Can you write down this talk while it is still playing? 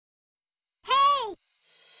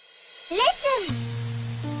Listen!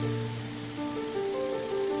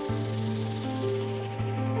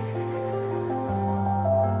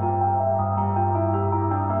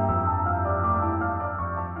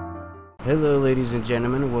 Hello ladies and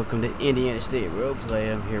gentlemen, welcome to Indiana State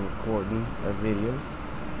Roleplay. I'm here recording a video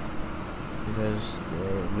because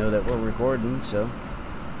they know that we're recording, so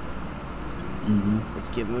let's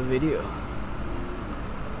give them a video.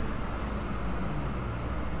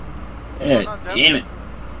 Yeah, damn it.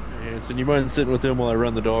 Hanson, you mind sitting with him while I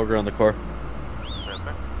run the dog around the car?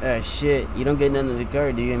 Ah shit, you don't get nothing in the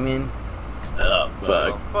car, do you, man? Oh,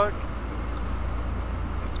 fuck. Fuck.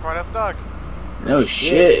 Smart ass dog. No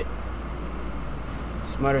shit.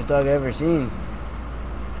 Smartest dog I've ever seen.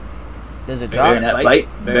 Does it Better talk? not bite.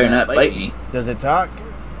 Better not bite me. Does it talk?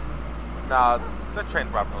 Nah, they're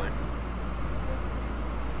trained properly.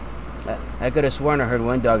 I could have sworn I heard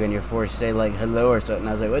one dog in your force say like hello or something.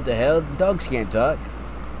 I was like, what the hell? Dogs can't talk.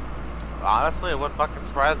 Honestly, it wouldn't fucking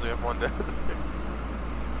surprise me if one did.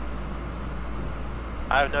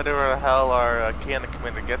 I have no idea where the hell our can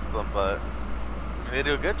commander gets them, but they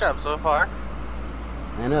do a good job so far.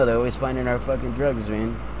 I know, they're always finding our fucking drugs,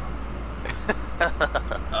 man.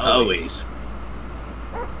 Always.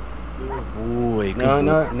 Boy,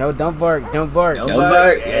 No, don't bark, don't bark. Don't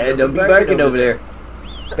bark. Yeah, don't be barking over there.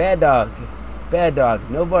 Bad dog. Bad dog.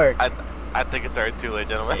 No bark. I think it's already too late,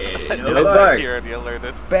 gentlemen. Yeah, I no know bark. you're already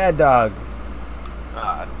alerted. Bad dog.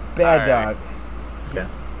 Bad dog. Yeah.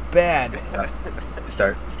 Bad.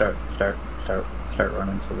 Start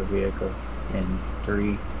running to the vehicle in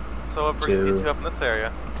 3. So what brings you 2. two up in this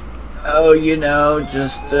area? Oh, you know,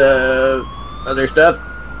 just other stuff.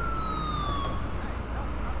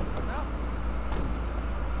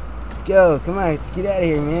 Let's go. Come on, let's get out of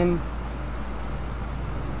here, man.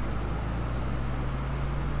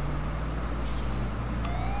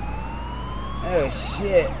 Oh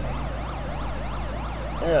shit.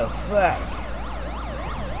 Oh fuck.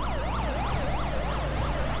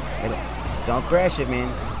 Don't crash it, man.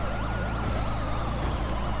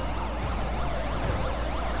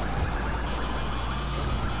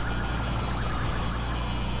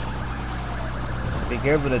 Be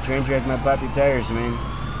careful, the train track might pop your tires, man.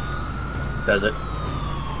 Does it?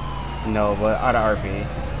 No, but out of RP.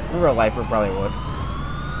 In real life, it probably would.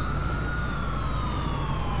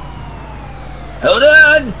 Hold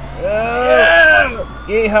on! Oh!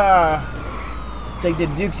 Yeehaw! It's like the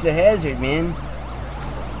Dukes of Hazzard, man.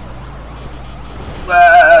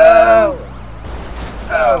 Whoa!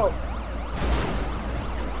 Oh!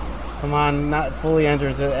 Come on, not fully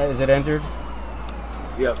entered. Is it entered?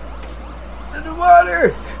 Yep. To the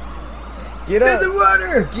water! Get up! To the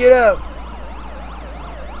water! Get up!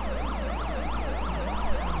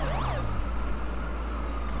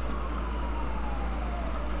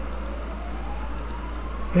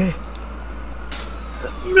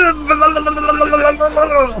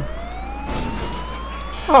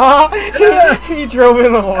 He drove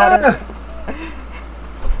in the water.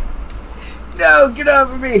 No, get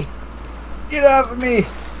off of me! Get off of me!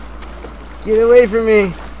 Get away from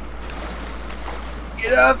me!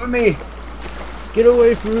 Get off of me! Get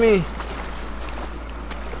away from me!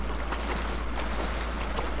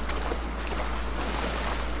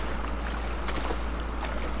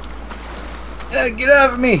 Get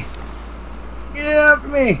off of me! Get off of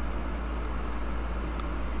me!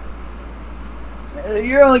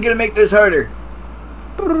 You're only gonna make this harder.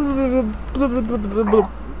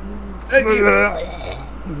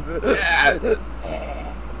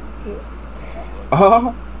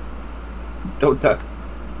 Oh! Don't touch.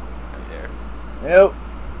 Help!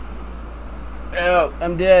 Help!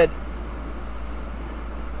 I'm dead.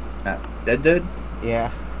 That dude? Yeah.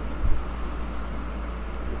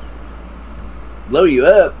 Blow you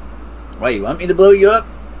up? Why, you want me to blow you up?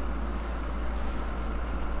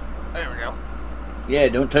 There we go. Yeah,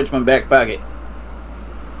 don't touch my back pocket.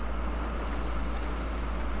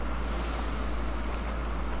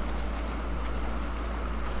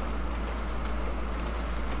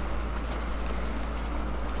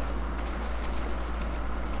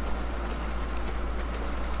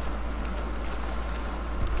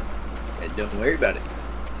 Don't worry about it.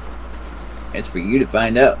 It's for you to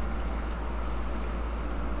find out.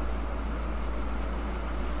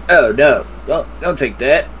 Oh no! Don't take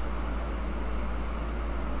that.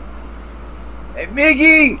 Hey,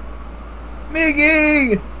 Micky!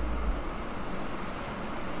 Micky!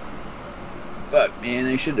 Fuck, man!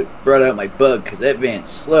 I should have brought out my bug because that van's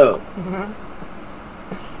slow.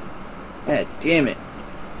 God damn it!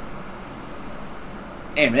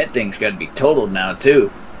 Damn, that thing's got to be totaled now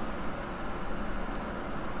too.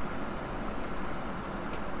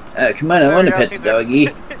 Come on, I want to pet the doggy.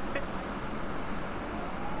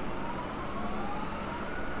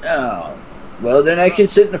 Well, then I can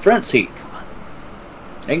sit in the front seat.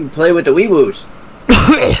 I can play with the wee-woos.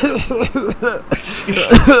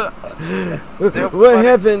 What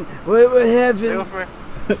happened? What happened?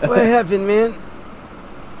 What happened, man?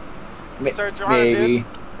 Start drowning, Maybe. dude.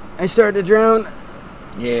 I started to drown.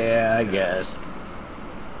 Yeah, I guess.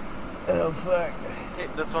 Oh fuck. Hey,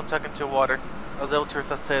 this one took into water. I was able to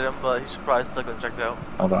resuscitate him, but he should probably still get checked out.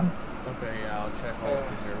 Hold on. Okay, yeah, I'll check all of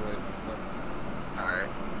here with. Alright.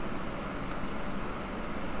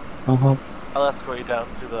 Uh-huh. I'll escort you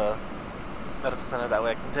down to the medical center. That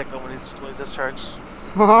way I can take him when he's discharged.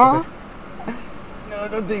 Huh? No,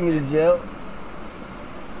 don't take me to jail.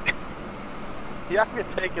 He asked me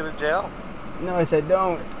to take you to jail. No, I said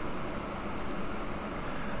don't.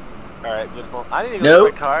 Alright, beautiful. I need to go Nope.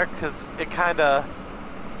 to my car because it's kind of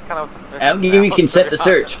what the fish I don't is give you now, consent be to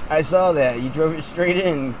search. honest. I saw that. You drove it straight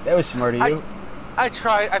in. That was smart of you. I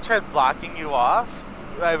tried blocking you off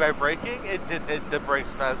by braking. The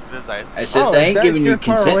brakes not as good as I I said they ain't giving you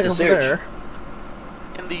consent to search.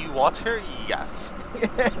 In the water, yes.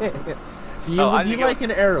 So Oh, I you need to like an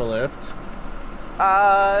airlift?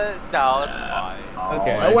 No, it's fine.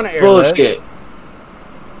 Okay. I want to airlift. Bullshit.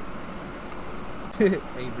 Hey,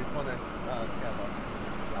 just wanna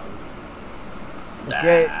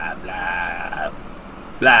Okay. Blah, blah,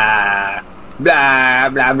 blah, blah,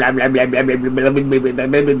 blah, blah, blah, blah, blah, blah, blah, blah,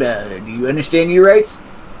 blah, blah, blah. Do you understand your rights?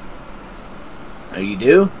 Oh, you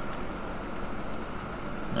do?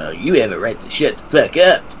 Oh, you have a right to shut the fuck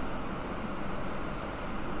up.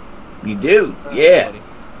 You do? Yeah.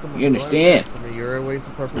 You understand? Your airways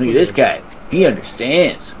are Look at this guy. He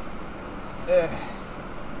understands.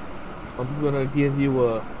 I'm gonna give you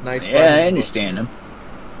a nice. Yeah, I understand him.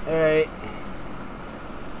 Alright.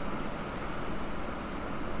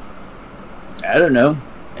 I don't know.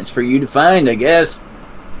 It's for you to find, I guess.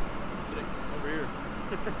 Over here.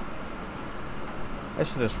 I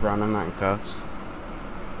should just run. I'm not in cuffs.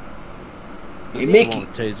 Hey, This Mickey. one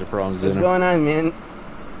with taser prongs What's in it. going on, man?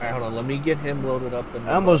 Alright, hold on. Let me get him loaded up. And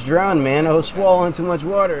I almost drowned, man. I was swallowing too much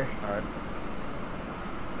water. Alright.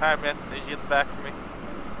 Alright, man. Need you to get back for me.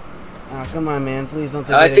 Oh, come on, man. Please don't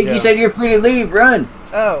take I me to think you jail. said you're free to leave. Run.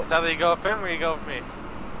 Oh. It's either you go with him or you go with me.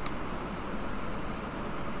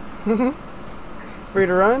 Free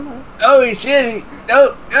to run? Oh, shit.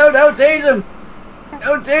 No, no, don't tase him.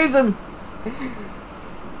 Don't tase him.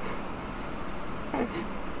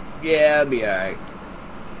 Yeah, I'll be alright.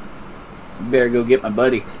 Better go get my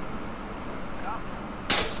buddy.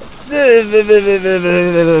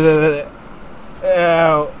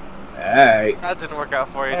 Ow. Alright. That didn't work out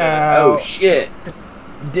for you, did it? Ow. Oh, shit.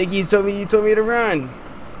 Dicky, you told me to run.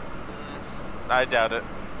 I doubt it.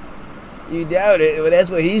 You doubt it. Well, that's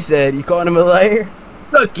what he said. You calling him a liar?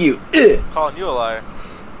 Fuck you. Ugh. Calling you a liar.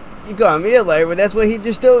 You calling me a liar, but that's what he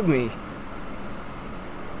just told me.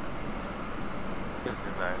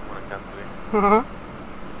 59, one in custody. Huh?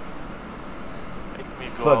 Make me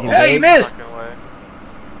go Fucking out Hey, you the missed! fucking way.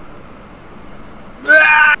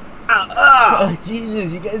 Ah! Ah! Oh,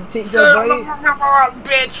 Jesus, you gotta take Son that of bite. a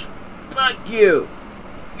bitch! Fuck you!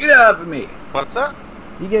 Get off of me! What's that?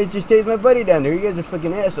 You guys just tased my buddy down there. You guys are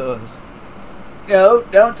fucking assholes. No,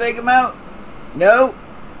 don't take him out! No!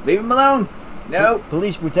 Leave him alone! No!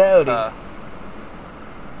 Police brutality.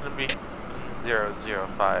 It'll be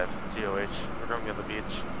 005 GOH. We're going to the beach.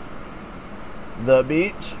 The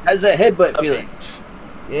beach? How's that headbutt The feeling? beach.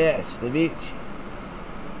 Yes, the beach.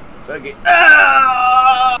 Fuck it.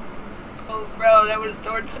 Ah! Oh, bro, that was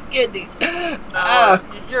towards the kidneys. Ah!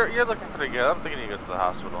 You're looking pretty good. I'm thinking you go to the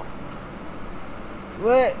hospital.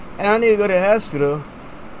 What? I don't need to go to the hospital.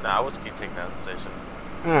 Nah, I was keep taking down the station.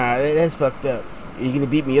 Ah, that's fucked up. Are you gonna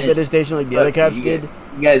beat me up at the station like the other Fuck cops you, did?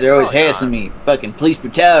 You guys are always Oh, yeah. harassing me. Fucking police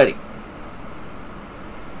brutality.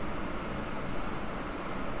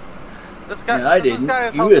 This guy, No, I this didn't. guy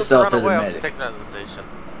is You helping us assaulted run away. a I'm medic. taking down the station.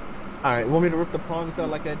 Alright, want me to rip the prongs out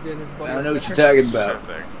like I did his buddy? I don't know what you're talking Sure about.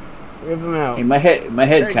 thing. Rip him out. Hey, my head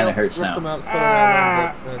There you kind go. of hurts Rip them now. out, spit 'em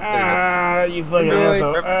out a little bit. You fucking Really?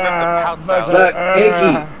 asshole. Rip the pouts out.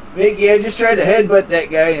 Look, Mickey, I just tried to headbutt that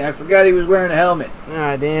guy and I forgot he was wearing a helmet.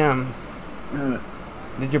 Ah, damn. Uh,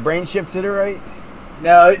 Did your brain shift to the right?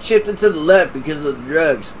 No, it shifted to the left because of the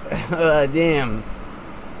drugs. Ah, damn.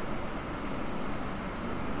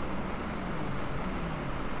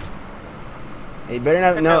 Hey,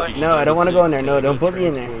 better not. No, I don't want to go in there. No, don't put me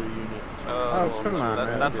in there. Oh, come on,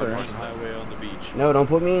 man. That's That's unfortunate. Highway on the beach. No, don't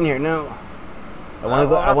put me in here. No. I want to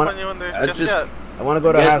go. I I'm want. not putting you in there I just just- yet. I want to go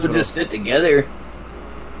I to the guess hospital. we'll just sit together.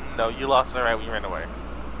 No, you lost the right when you ran away.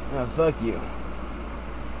 Oh, fuck you.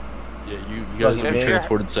 Yeah, you guys Fucking are dick.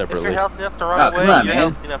 transported If separately. you're healthy enough to run Oh, away, come on, you're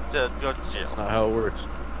man. healthy enough to go to jail. That's not how it works.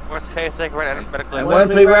 Worst case, they can write medically. I want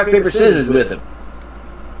to play rock, paper, scissors with him.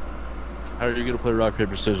 How are you gonna play rock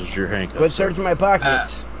paper scissors with your handcuffs? Quit searching my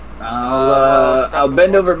pockets. I'll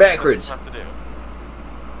bend over backwards. Have to do.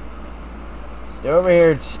 They're over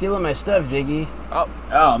here stealing my stuff, Diggy.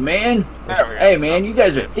 Oh man. There we go. Hey man, you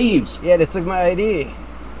guys are thieves. Yeah, they took my ID.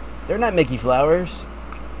 They're not Mickey Flowers.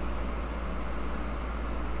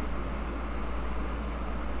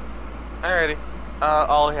 Alrighty.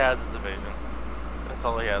 All he has is evasion. That's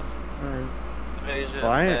all he has. Evasion.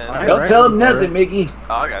 Well, I and... Don't tell him nothing, Mickey.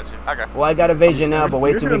 Oh, I got you. Okay. Well, I got evasion now, but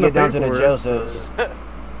wait You're till we doing get down the to the paperwork. Josos.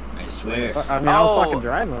 I swear. I mean, Oh. I'll fucking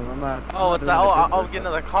drive him. I'm not. Oh, it's doing that. the Oh, I'll paperwork. get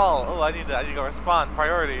another call. Oh, I need to go respond.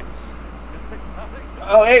 Priority.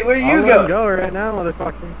 Oh hey, where I'll you let him go? go right now,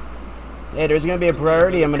 motherfucker. Hey, there's gonna be a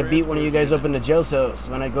priority. I'm gonna beat one of you guys up in the Josos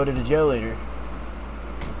when I go to the jail later.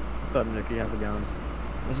 What's up, Mickey? How's it going?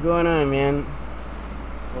 What's going on, man?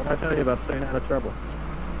 What did I tell you about staying out of trouble?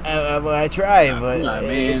 Well, I try, but Come on, it's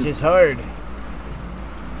man. just hard.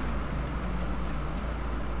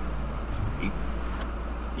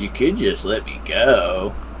 You could just let me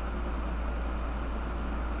go.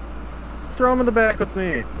 Throw him in the back with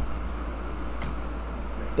me.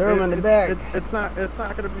 Throw him in the back. It's not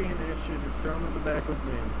gonna be an issue. Just throw him in the back with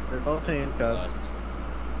me. They're both handcuffed.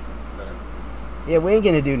 Yeah, we ain't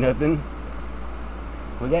gonna do nothing.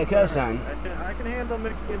 We got cuffs on. I can handle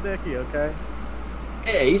Micky Dicky, okay?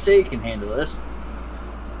 Yeah, you say you can handle this.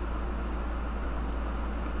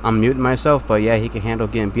 I'm muting myself, but yeah, he can handle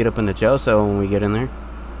getting beat up in the Joso when we get in there.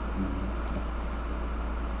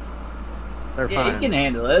 They're Yeah, fine. he can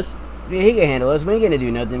handle this. Yeah, he can handle us. We ain't gonna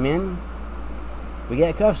do nothing, man. We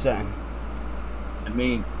got cuffs on. I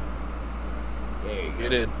mean, there you go.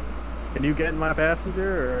 Get in. Can you get in my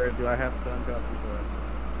passenger, or do I have to uncuff you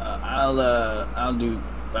for it? I'll do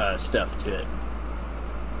stuff to it.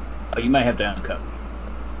 Oh, you might have to uncuff me.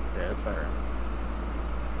 Yeah, it's alright.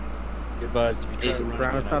 Be advised if you try Is to it run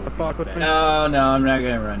promise again, I not to will fuck beat with you me? back. No, I'm not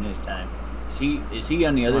gonna run this time. Is he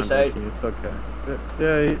on the Come other on, side? Mickey, it's okay.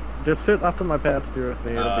 Yeah, just sit up in my passenger with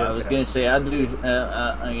me. It'll be I was okay. gonna say I'll do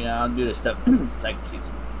I'll do the stuff so I can see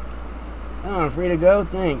some. Oh, I'm free to go?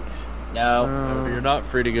 Thanks. No, No, you're not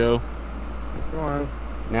free to go. Come on.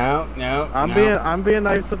 No, no. I'm being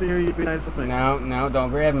nice with you. You be nice with me. No, don't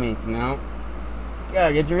grab me. No.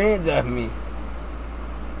 God, get your hands off me.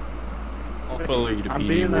 I'll follow you to I'm PD,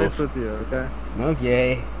 being nice Wolf. with you, okay?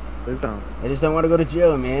 Okay. Please don't. I just don't want to go to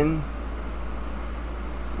jail, man.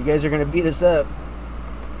 You guys are gonna beat us up.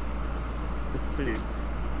 See.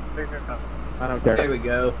 I don't care. there we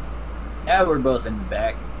go. Now we're both in the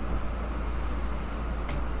back.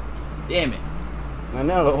 Damn it. I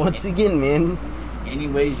know. Once again, man.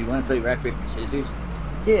 Anyways, you want to play rock paper scissors?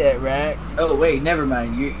 Yeah, right. Oh wait, never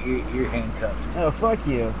mind. You're handcuffed. Oh, fuck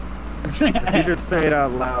you. If you just say it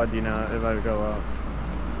out loud, you know, it might go up.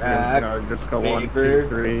 Rock, Just go 1, paper, 2,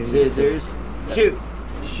 3. scissors, shoot.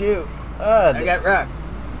 Shoot. I got rock.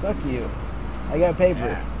 Fuck you. I got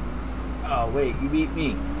paper. Oh wait, you beat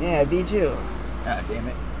me. Yeah, I beat you. Ah, damn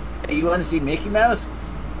it. Hey, you want to see Mickey Mouse?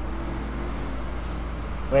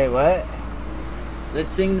 Wait, what? Let's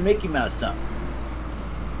sing the Mickey Mouse song.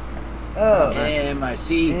 Oh.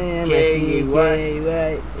 M-I-C-K-E-Y.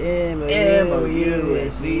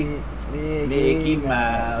 M-O-U-S-E. Mickey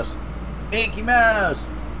Mouse. Mickey Mouse.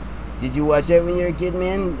 Did you watch that when you were a kid,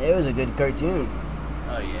 man? It was a good cartoon.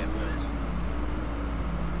 Oh yeah, it was.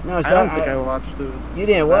 No, it's I don't think I watched it. You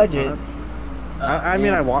didn't watch it. much. I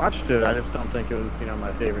mean, I watched it. I just don't think it was, you know,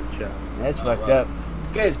 my favorite show. That's Oh, fucked wow. up.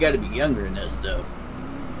 You guys got to be younger than us, though.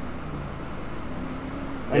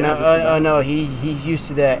 Oh no, he's used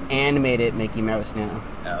to the animated Mickey Mouse now.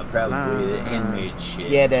 Probably the Nah. animated shit.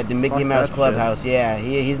 Yeah, the Mickey Fuck Mouse that Clubhouse. Yeah,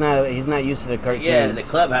 he's not used to the cartoons. Yeah, the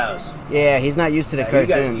Clubhouse. Yeah, he's not used to the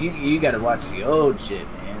cartoons. You got to watch the old shit,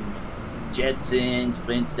 man. Jetsons,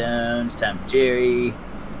 Flintstones, Tom and Jerry.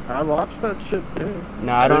 I watched that shit too.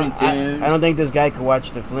 No, I don't. Looney Tunes. I don't think this guy could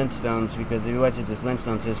watch the Flintstones because if he watches the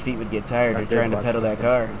Flintstones, his feet would get tired I of did trying to watch pedal the that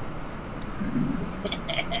car.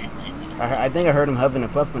 I think I heard him huffing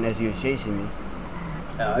and puffing as he was chasing me.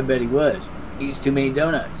 Oh, I bet he was. He eats too many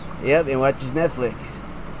donuts. Yep, and watches Netflix.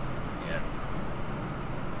 Yeah.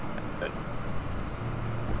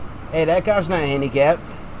 Hey, that cop's not handicapped.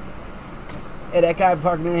 Hey, that cop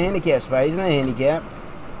parked in a handicap spot. He's not handicapped.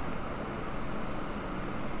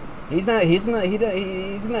 He's not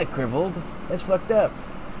crippled. That's fucked up.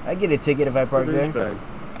 I get a ticket if I park there. Douchebag.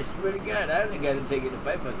 I swear to God, I would have got a ticket if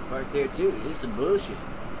I fucking parked there too. It's some bullshit.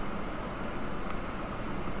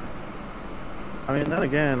 I mean, then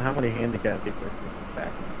again, how many handicapped people are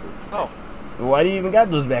back? Oh, Why do you even got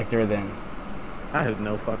those back there then? I have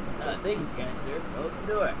no fucking. Thank you, kind sir. Open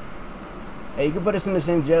the door. Hey, you can put us in the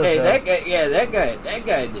same jail Hey, cell. that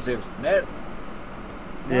guy deserves that.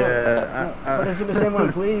 Yeah, Put us in the same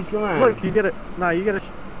one, please. Come on. Look, you get it. No, you get a.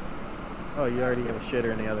 Oh, you already got a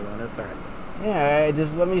shitter in the other one. That's alright. Yeah,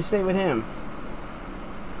 just let me stay with him.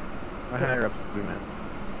 My higher ups will do, man.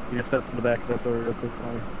 You can step to the back of this door real quick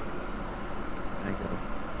for me. Thank you.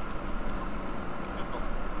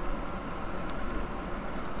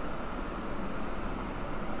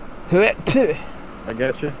 I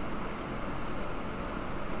got you.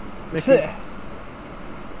 Mickey,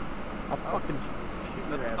 I'll fucking shoot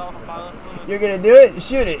your ass. You're gonna do it?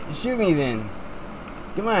 Shoot it. Shoot me then.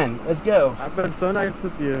 Come on, let's go. I've been so nice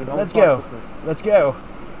with you. Don't Let's fuck go. with me. Let's go.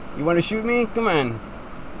 You want to shoot me? Come on.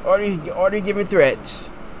 Already give me threats.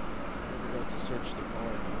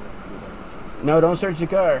 No, don't search the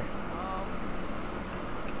car.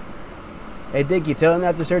 Hey, Dicky, tell him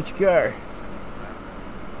not to search the car.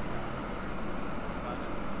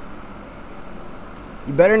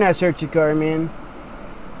 You better not search the car, man.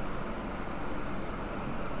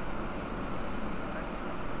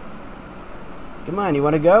 Come on, you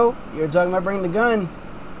want to go? You're talking about bringing the gun.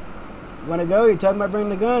 You want to go? You're talking about bringing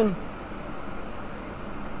the gun.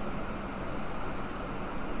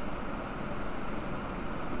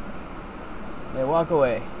 Yeah, walk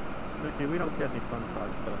away. Mickey, we don't get any fun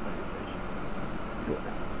talks about fire station.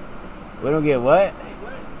 We don't get what? Hey,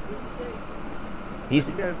 what? What did you say? He's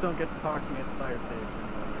You guys don't get to talk to me at the fire station anymore.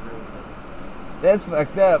 You really don't. that's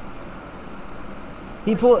fucked up.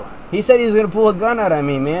 He said he was gonna pull a gun out on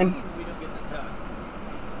me, man. We don't get to talk.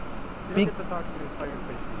 You Be- don't get to talk to me at fire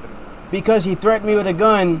stations anymore. Because he threatened me with a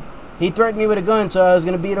gun. He threatened me with a gun, so I was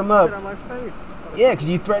gonna beat him Get up. on my face. Yeah, because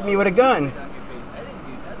you threatened me with a gun. Spit on your face. I didn't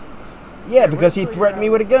do nothing. Yeah, because he threatened me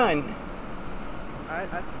with a gun. You spit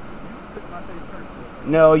in my face first.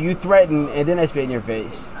 No, you threatened, and then I spit in your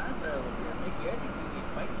face. Hostile over here. Mickey, I think we can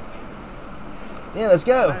fight this guy. Yeah, let's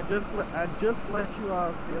go. I just let you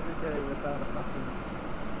off the other day without a fucking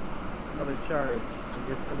another charge.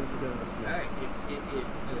 You're still gonna be doing this to me. Alright, if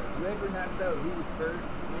whoever knocks out who was first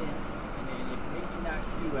wins, and then if Mickey knocks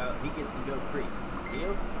you out, he gets to go free.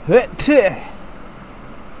 Deal?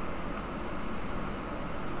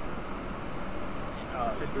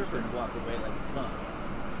 Oh, you're just gonna walk away like a punk.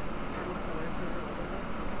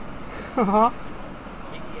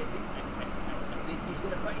 Mickey, I think he's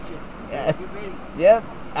gonna fight you. Yeah. Get ready. Yep,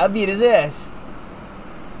 I'll beat his ass.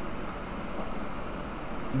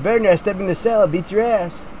 You better not step in the cell, I'll beat your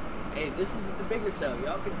ass. Hey, this is the bigger cell.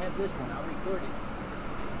 Y'all can have this one. I'll record it.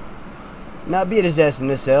 Not beat his ass in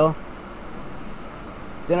the cell.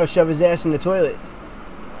 Then I'll shove his ass in the toilet.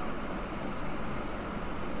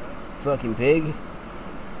 Fucking pig.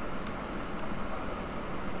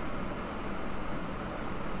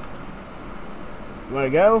 You wanna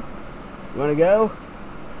go? You wanna go?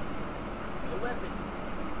 No weapons.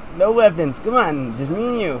 No weapons. Come on, just me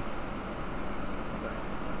and you.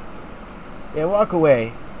 Yeah, walk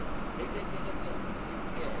away. Take.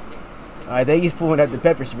 I think he's pulling out the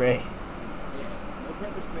pepper spray. Yeah, no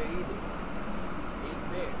pepper spray either.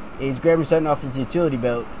 Ain't fair. He's grabbing something off his utility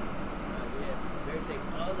belt. Yeah, better take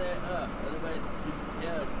all that up, otherwise it's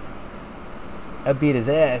brutality. I beat his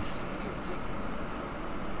ass.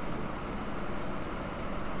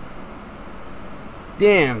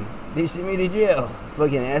 Damn, they sent me to jail.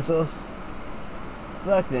 Fucking assholes.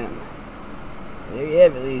 Fuck them. There you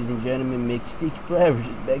have it, ladies and gentlemen. Micky Dicky Flowers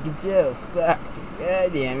is back in jail. Fuck.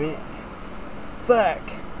 God damn it. Fuck.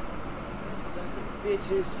 Sons of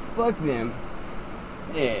bitches. Fuck them.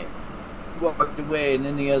 Yeah. Walked away and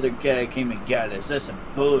then the other guy came and got us. That's some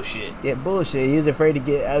bullshit. Yeah, bullshit. He was afraid to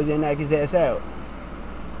get. I was gonna knock his ass out.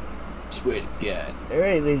 Swear to God.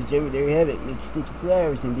 Alright, ladies and gentlemen, there you have it. Micky Dicky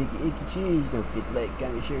Flowers and Dicky Icky Cheese. Don't forget to like,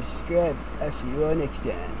 comment, share, subscribe. I'll see you all next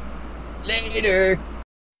time. Later.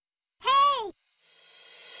 Hey!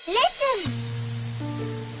 Listen!